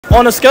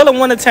On a scale of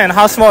 1 to 10,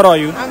 how smart are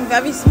you? I'm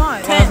very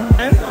smart. 10.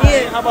 10?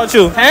 Yeah. How about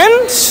you? 10?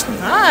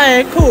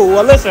 Alright, cool.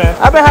 Well, listen,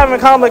 I've been having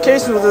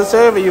complications with the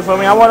survey, you feel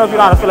me? I wonder if you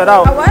know how to fill it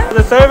out. What?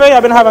 The survey,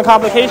 I've been having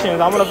complications.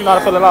 I wonder if you know how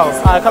to fill it out.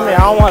 Alright, come here. I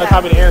don't want to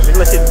copy the answers.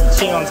 Let's get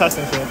cheating on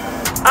testing shit.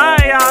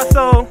 Alright, y'all.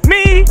 So,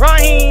 me,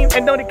 Raheem,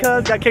 and Donnie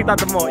Cuz got kicked out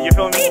the mall, you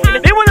feel me?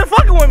 They wasn't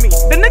fucking with me.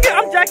 The nigga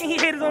I'm jacking, he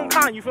hated his own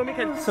kind, you feel me?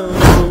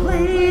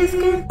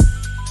 SoLightSkin.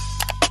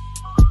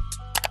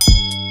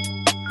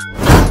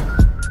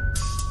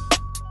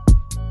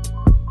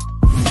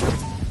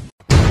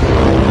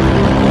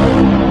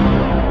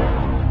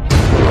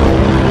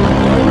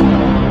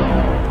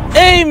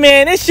 Hey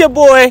man, it's your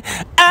boy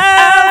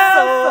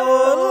SoLightSkin.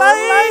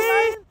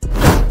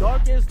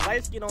 Darkest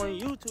light skin on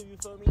YouTube, you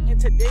feel me? And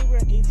today we're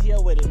in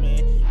ATL with it,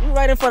 man. We're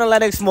right in front of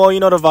Lenox Mall, you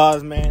know the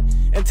vibes, man.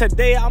 And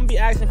today I'm gonna be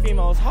asking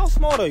females, how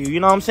smart are you? You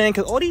know what I'm saying?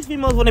 Because all these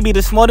females want to be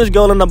the smartest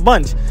girl in the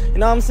bunch. You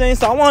know what I'm saying?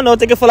 So I want to know if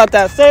they can fill out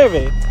that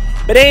survey.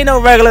 But it ain't no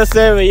regular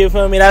survey, you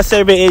feel me? That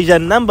survey is your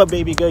number,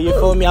 baby girl, you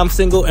feel me? I'm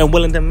single and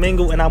willing to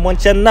mingle, and I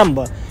want your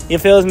number. You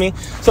feel me?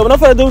 So without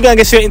further ado, we're gonna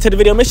get straight into the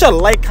video. Make sure to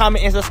like,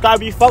 comment, and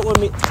subscribe if you fuck with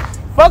me.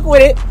 Fuck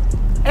with it,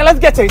 and let's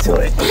get into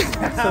it.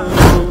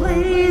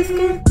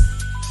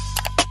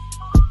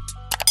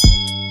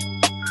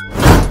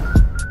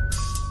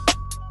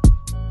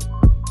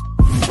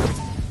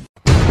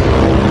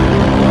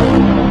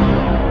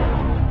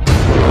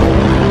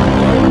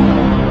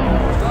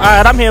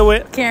 Alright, I'm here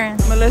with Karen.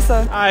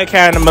 Melissa. Alright,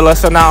 Karen and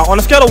Melissa. Now, on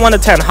a scale of 1 to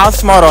 10, how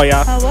smart are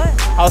y'all? How what?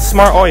 How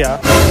smart are y'all?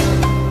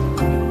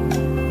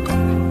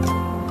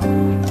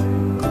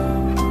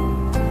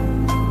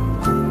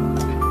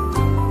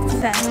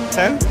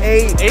 10?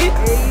 8? 8?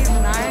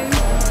 9.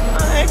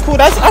 Alright, cool.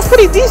 That's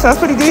pretty decent. That's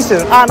pretty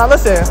decent. Alright, now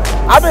listen.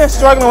 I've been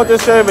struggling with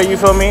this survey, you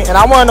feel me? And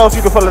I want to know if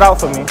you can fill it out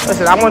for me.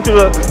 Listen, I want you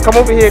to come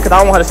over here because I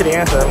don't want her to see the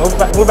answer.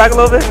 Move back a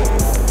little bit.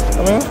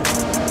 Come in.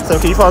 So,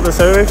 can you fill out the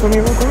survey for me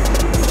real quick?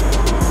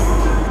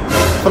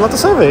 Fill out the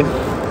survey.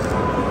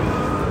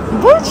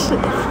 What?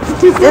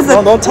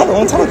 Don't tell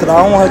her because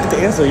I don't want her to get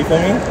the answer, you feel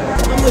me?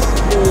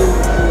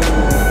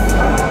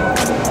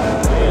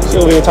 She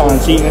over here trying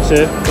to cheat and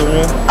shit, you feel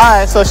me?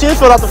 Alright, so she just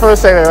filled out the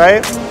first survey,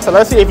 right? So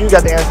let's see if you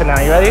got the answer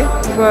now. You ready?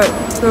 What?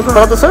 Fill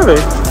out the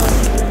survey.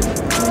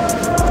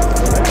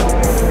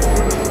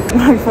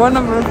 My phone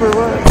number for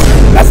what?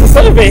 That's the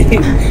survey.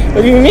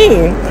 What do you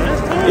mean?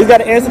 You got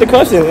to answer the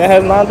question. It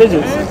has 9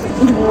 digits.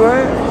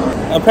 What?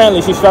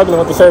 Apparently she's struggling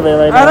with the survey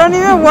right now. I don't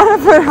even want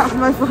to put out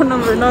my phone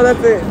number. No,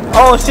 that's it.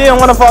 Oh, she didn't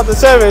want to fill out the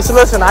survey. So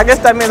listen, I guess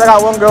that means I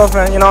got one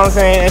girlfriend, you know what I'm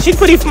saying? And she's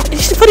pretty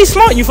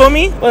smart, you feel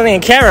me? Well, her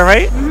name Karen,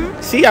 right?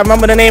 Mm-hmm. See, I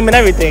remember the name and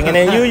everything. And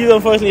then you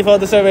unfortunately filled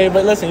out the survey.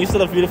 But listen, you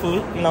still a beautiful,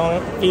 you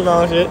know,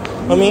 female and shit.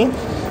 For me,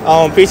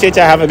 appreciate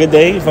y'all. Have a good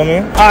day, you feel me?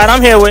 All right,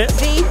 I'm here with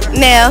B,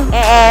 Nell, and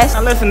Ash.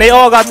 Now listen, they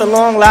all got the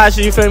long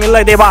lashes, you feel me?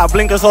 Like they about to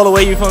blink us all the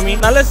way, you feel me?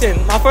 Now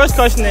listen, my first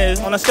question is,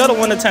 on a scale of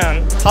 1 to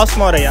 10, how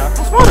smart are y'all?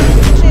 How smart are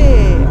you?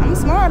 Shit, I'm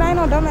smart. I ain't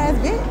no dumbass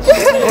bitch.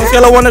 On a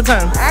scale of 1 to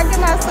 10. I give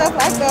myself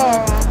like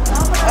a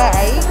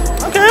 8.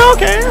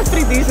 Okay, that's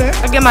pretty decent.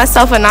 I give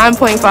myself a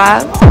 9.5.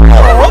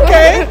 Oh,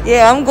 okay.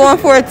 Yeah, I'm going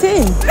for a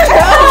 10.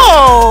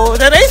 Oh,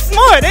 they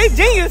smart, they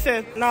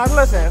geniuses. Now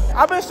listen,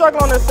 I've been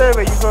struggling on this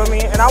survey, you feel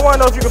me? And I want to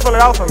know if you can fill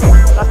it out for me.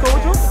 That's cool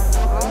with you?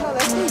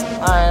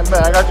 Alright,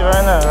 bet, I got you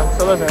right now.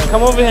 So listen,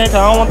 come over here because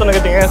I don't want them to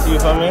get the answer, you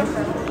feel me?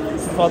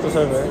 Fill out the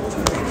survey.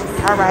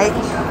 Alright.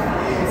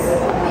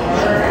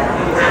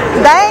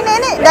 They ain't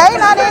in it? They ain't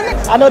not in it?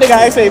 I know they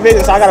got X-ray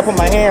vision, so I gotta put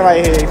my hand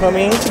right here, you feel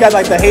me? She got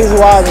like the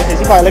hazel eyes and shit.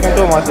 She probably looking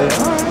through my shit.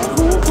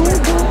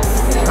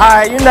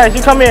 Alright, you next.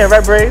 You come here,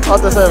 red braid. Fill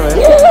out the survey.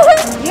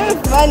 You're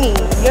funny.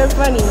 You're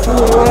funny.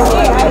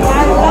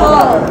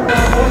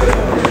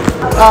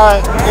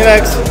 Alright, you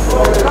next.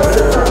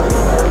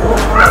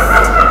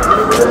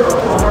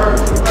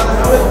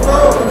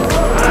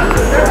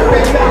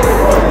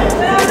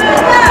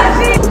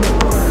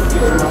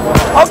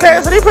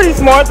 Okay, so they pretty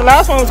smart. The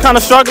last one was kind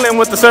of struggling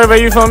with the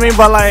survey, you feel me?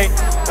 But like, you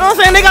know what I'm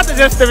saying? They got the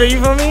gist of it, you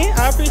feel me?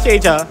 I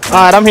appreciate y'all.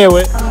 Alright, I'm here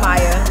with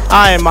Maya.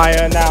 I am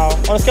Maya. Now,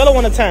 on a scale of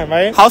 1 to 10,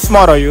 right? How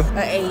smart are you? An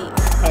 8.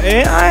 An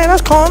 8? Alright,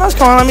 that's calm, that's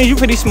calm. I mean, you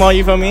pretty smart,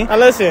 you feel me? Now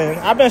listen,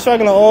 I've been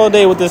struggling all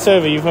day with this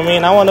survey, you feel me?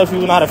 And I want to know if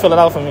you know how to fill it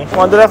out for me.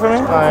 Want to do that for me?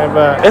 Alright,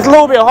 but it's a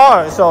little bit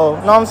hard, so,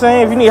 you know what I'm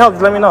saying? If you need help,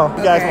 just let me know.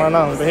 You guys my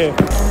number, but here.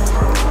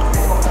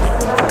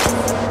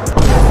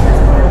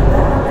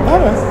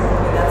 Alright.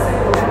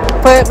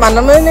 Put my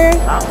number in there?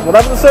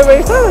 Whatever the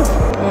survey says.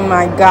 Oh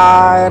my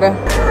god.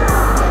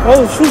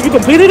 Oh shoot, you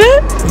completed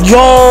it?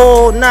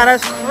 Yo, nah,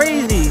 that's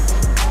crazy.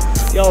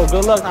 Yo,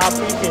 good luck. I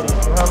appreciate it.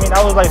 You know what I mean?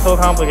 That was like so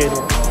complicated.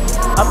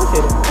 I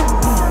appreciate it.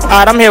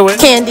 Alright, I'm here with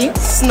Candy.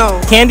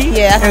 Snow. Candy?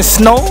 Yeah. And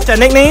Snow? Is that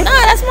nickname?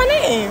 Nah, that's my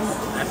name.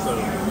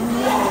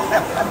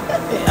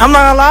 I'm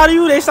not gonna lie to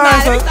you, they sound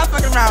Nah, let me stop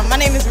fucking around. My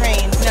name is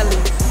Rain.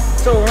 Nelly.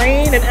 So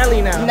Rain and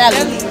Ellie now.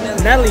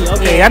 Nelly.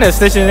 Okay, yeah. I didn't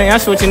stitch your name. I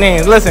switch your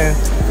names. Listen.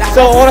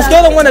 So on a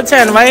scale of 1 to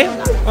 10, right?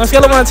 On a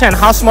scale of 1 to 10,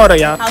 how smart are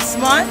y'all? How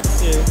smart?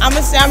 Yeah. I'm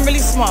gonna say I'm really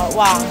smart.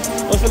 Wow.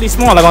 What's really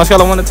smart? Like on a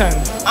scale of 1 to 10?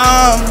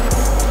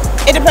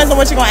 It depends on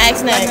what you're gonna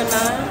ask next.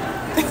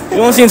 Like You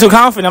don't seem too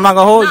confident. I'm not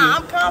gonna hold you. Nah,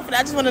 I'm confident.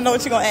 I just want to know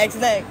what you're gonna ask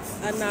next.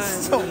 A 9.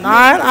 So 9?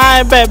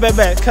 Alright,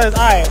 bet. Cause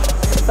alright.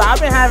 So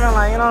I've been having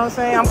like, you know what I'm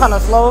saying? I'm kind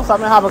of slow, so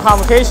I've been having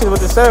complications with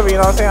the server. You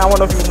know what I'm saying? I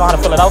wonder if you know how to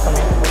fill it out for me.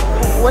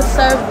 What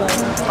server?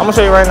 I'm gonna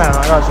show you right now.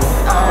 I got you.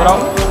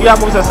 You gotta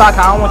move to the soccer.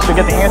 I don't want you to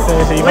get the answer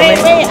and shit. You Wait,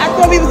 I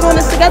thought we was doing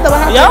this together.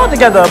 What happened? Y'all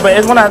together, but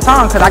it's one at a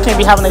time because I can't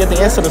be having to get the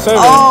answer to the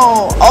server.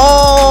 Oh,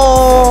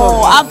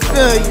 I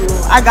feel you.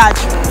 I got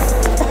you.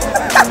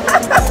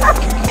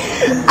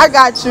 I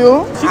got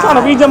you. She's trying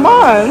to read your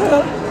mind.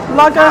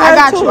 Lock her head I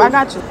got too. you. I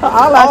got you.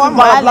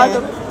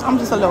 I'm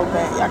just a little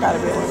bit. Y'all gotta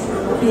be.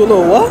 You a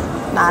little what?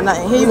 Nah,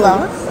 nothing. Here you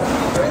go.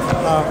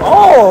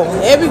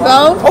 Here we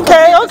go.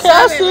 Okay.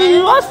 I see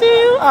you.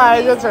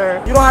 Alright, your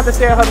turn. You don't have to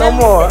stare at her no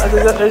more. It's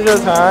your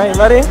turn. Alright,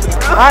 you ready?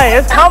 Alright,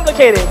 it's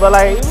complicated, but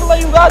like, you look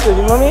like you got this.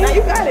 You know what I mean? Nah,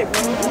 you got it,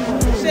 bro.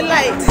 Shit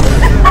like.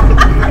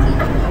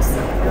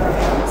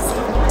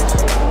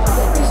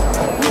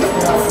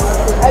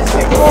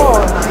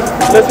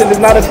 Listen, it's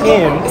not a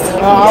scam.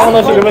 I don't know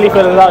if she can really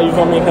fill it out. You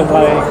feel me? Cause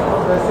like,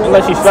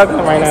 unless she's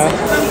struggling right now.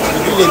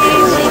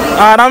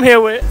 Alright, I'm here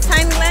with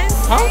Tiny Lynn.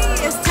 Huh?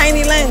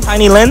 Tiny Lynn.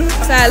 Tiny Lynn?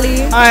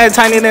 Sally. Alright,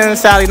 Tiny Lynn and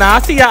Sally. Now, I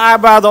see your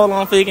eyebrows all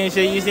on fake and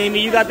shit. You see me?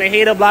 You got the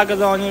hater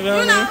blockers on, you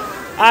feel me?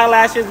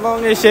 Eyelashes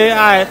long and shit.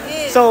 Alright.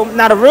 Yeah. So,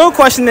 now the real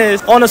question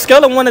is, on a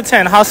scale of 1 to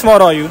 10, how smart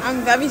are you?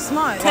 I'm very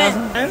smart.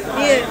 10. 10?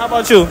 Yeah. How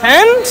about you?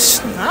 10?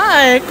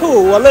 Alright,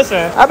 cool. Well,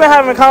 listen. I've been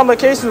having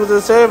complications with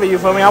the survey, you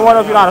feel me? I wonder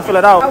if you know how to fill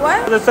it out.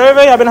 What? With the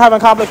survey, I've been having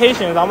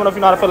complications. I wonder if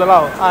you know how to fill it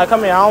out. Alright,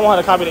 come here. I don't want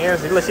her to copy the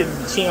answer. Let's shit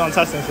cheat on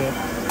tests and shit.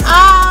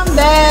 I'm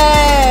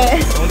dead.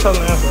 Don't tell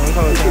the answer. Don't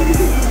tell the answer.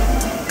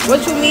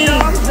 What you mean? You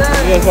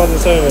guys the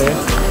survey.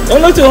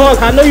 Don't look too hard.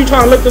 I know you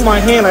trying to look through my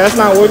hand. Like, that's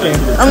not working.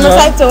 I'm gonna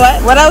type to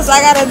what? What else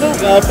I gotta do?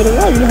 You gotta fill it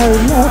out. You know how to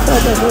fill out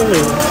that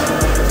survey.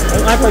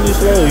 Don't act like you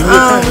slow. You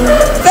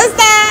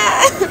sister.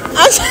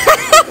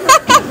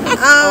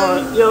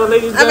 Yo,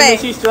 ladies, gentlemen,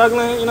 she's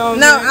struggling. You know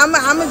what I'm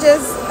saying? I'm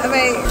just. I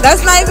mean,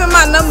 that's not even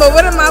my number.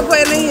 What am I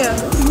putting in here?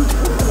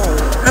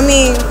 I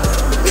mean.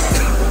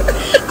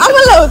 I'm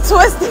a little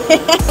twisted.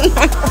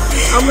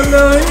 I'm a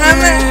little.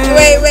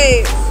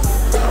 Wait.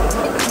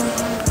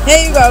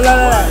 Here you go.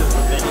 Look.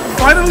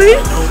 Finally?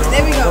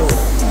 There we go.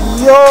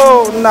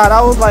 Yo, nah,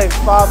 that was like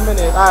 5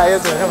 minutes. Alright,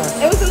 here's it. Come on.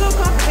 It was a little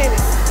complicated.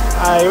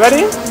 Alright, you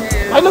ready?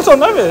 Yeah. I look so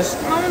nervous.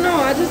 I don't know.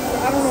 I don't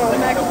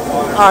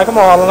know. Alright, come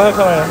on, Harlan.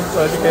 Come in.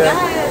 So you can.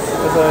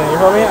 You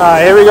feel me?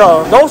 Alright, here we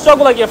go. Don't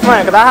struggle like your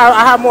friend, because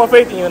I have more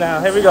faith in you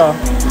now. Here we go.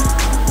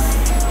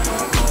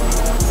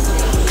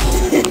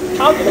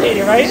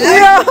 Complicated, right?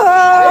 Yeah,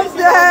 I'm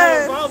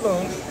dead.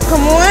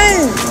 Come on.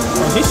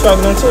 Oh, she's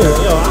struggling too.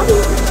 Yo,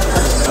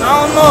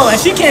 I don't know. And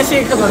she can't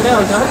see it because of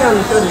nails. I gotta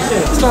show this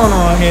shit. What's going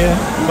on here?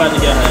 I'm about to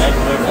get her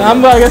active.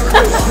 I'm about to get.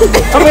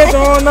 I'm at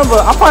the wrong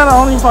number. I'm probably the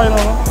only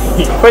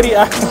pretty.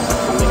 Alright,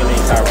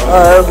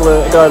 that's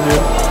lit. Got you.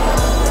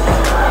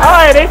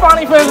 Alright, they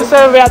finally finished the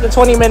survey after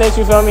 20 minutes.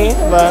 You feel me?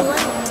 But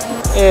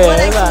yeah,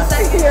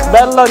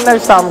 better luck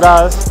next time,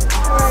 guys.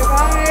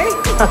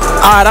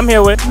 Alright, I'm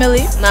here with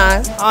Millie.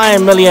 Nas. I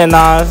am Millie and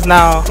Nas.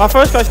 Now, my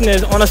first question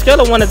is, on a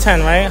scale of 1 to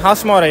 10, right? How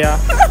smart are y'all?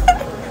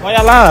 Why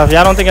y'all laugh?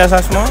 Y'all don't think that's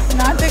that smart?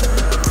 No, I think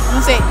I'm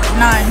gonna say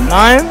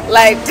 9. 9?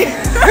 Like,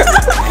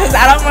 cause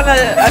I don't wanna.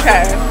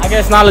 Okay. I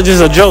guess knowledge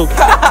is a joke.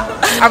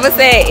 I'm gonna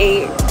say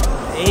 8.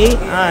 8?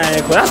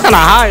 Alright, cool. That's kind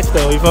of high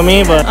still, you feel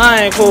me? But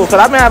alright, cool.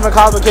 Cause I've been having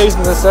complications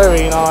in this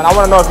survey, you know, and I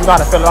want to know if you know how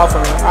to fill it out for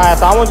me. Alright,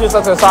 so I want you to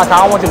look to the side. I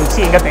don't want you to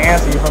cheat and get the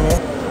answer, you feel me?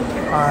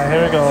 Alright,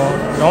 here we go.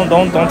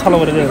 Don't tell her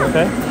what it is,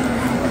 okay?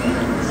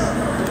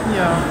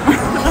 Yeah.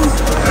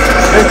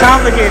 It's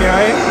complicated,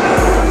 right?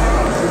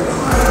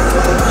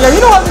 Yeah, you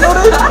know what to do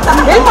this?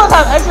 They must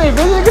have X-ray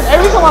vision because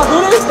every time I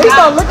do this, they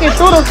start looking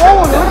through the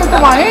phone and looking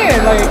through my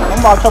hand. Like, I'm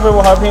about to cover it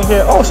with her pink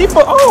hair. Oh, she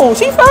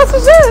fast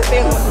as shit.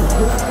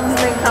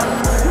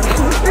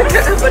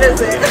 What is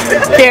it?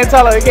 Can't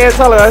tell her.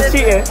 That's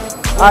cheating.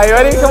 Alright, you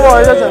ready? Come on,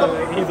 it's your turn.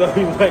 He's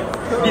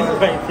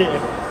right there.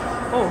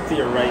 Oh, to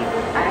your right.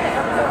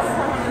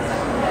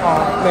 Oh,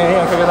 man, he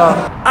gonna figure it out.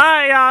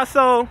 Alright, y'all,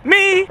 so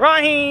me,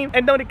 Raheem,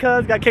 and Nody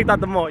Cuz got kicked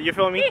out the mall, you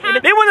feel me?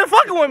 They wasn't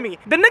fucking with me.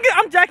 The nigga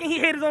I'm jacking, he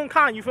hate his own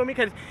kind, you feel me?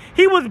 Because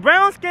he was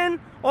brown skin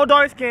or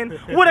dark skin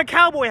with a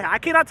cowboy hat. I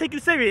cannot take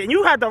you serious. And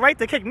you had the right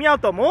to kick me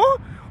out the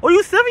mall? Are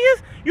you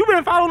serious? You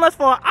been following us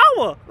for an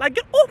hour. Like,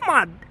 get off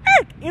my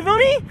dick, you feel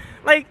me?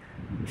 Like,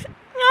 you know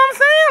what I'm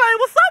saying? Like,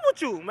 what's up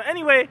with you? But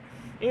anyway,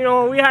 you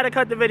know, we had to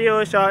cut the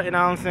video short, you know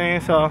what I'm saying?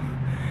 So,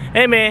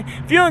 hey man,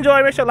 if you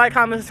enjoy, make sure to like,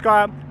 comment,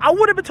 subscribe. I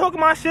would have been talking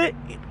my shit,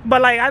 but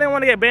like I didn't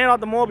want to get banned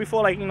out the mall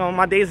before like, you know,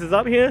 my days is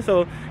up here.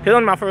 So it's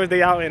only my first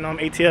day out in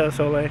ATL.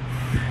 So like,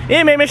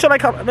 yeah man, make sure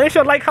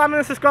to like, comment,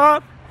 and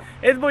subscribe.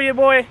 It's your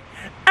boy,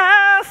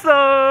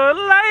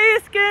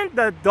 SoLightSkin,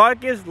 the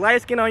darkest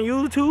light skin on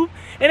YouTube.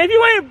 And if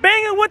you ain't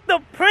banging with the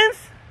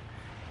Prince,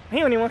 he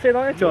don't even want to say it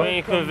on intro. You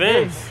ain't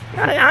convinced.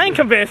 I ain't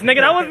convinced, nigga.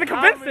 That wasn't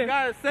convincing.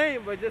 Gotta say,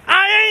 but just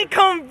I ain't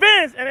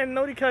convinced. And then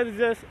Nody Cuz is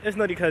just, it's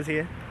Nody Cuz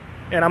here.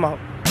 And I'm out.